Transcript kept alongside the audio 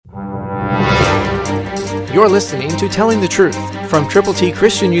You're listening to Telling the Truth from Triple T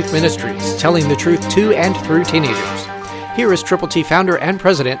Christian Youth Ministries, telling the truth to and through teenagers. Here is Triple T founder and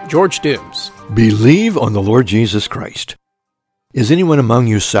president, George Dooms. Believe on the Lord Jesus Christ. Is anyone among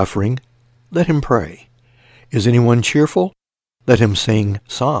you suffering? Let him pray. Is anyone cheerful? Let him sing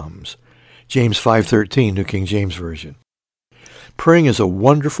psalms. James 5:13, New King James Version. Praying is a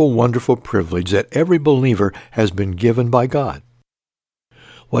wonderful, wonderful privilege that every believer has been given by God.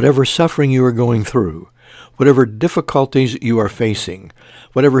 Whatever suffering you are going through, whatever difficulties you are facing,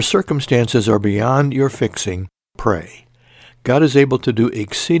 whatever circumstances are beyond your fixing, pray. God is able to do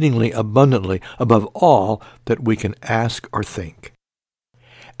exceedingly abundantly above all that we can ask or think.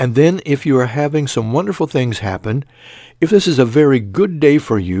 And then if you are having some wonderful things happen, if this is a very good day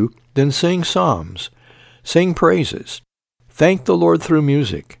for you, then sing psalms, sing praises. Thank the Lord through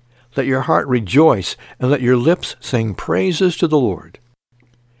music. Let your heart rejoice, and let your lips sing praises to the Lord.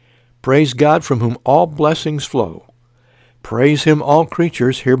 Praise God from whom all blessings flow. Praise Him, all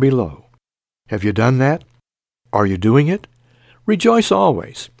creatures here below. Have you done that? Are you doing it? Rejoice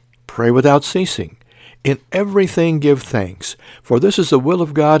always. Pray without ceasing. In everything give thanks, for this is the will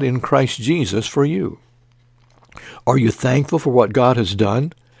of God in Christ Jesus for you. Are you thankful for what God has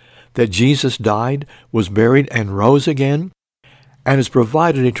done? That Jesus died, was buried, and rose again, and has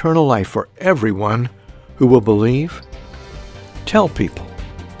provided eternal life for everyone who will believe? Tell people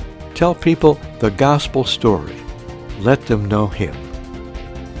the gospel story. Let them know Him.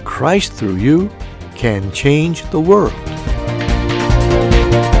 Christ through you can change the world.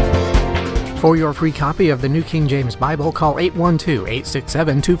 For your free copy of the New King James Bible, call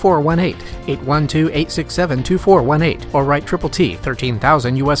 812-867-2418, 812-867-2418, or write Triple T,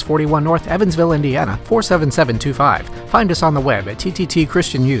 13,000 U.S. 41 North, Evansville, Indiana, 47725. Find us on the web at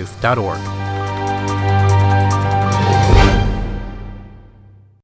tttchristianyouth.org.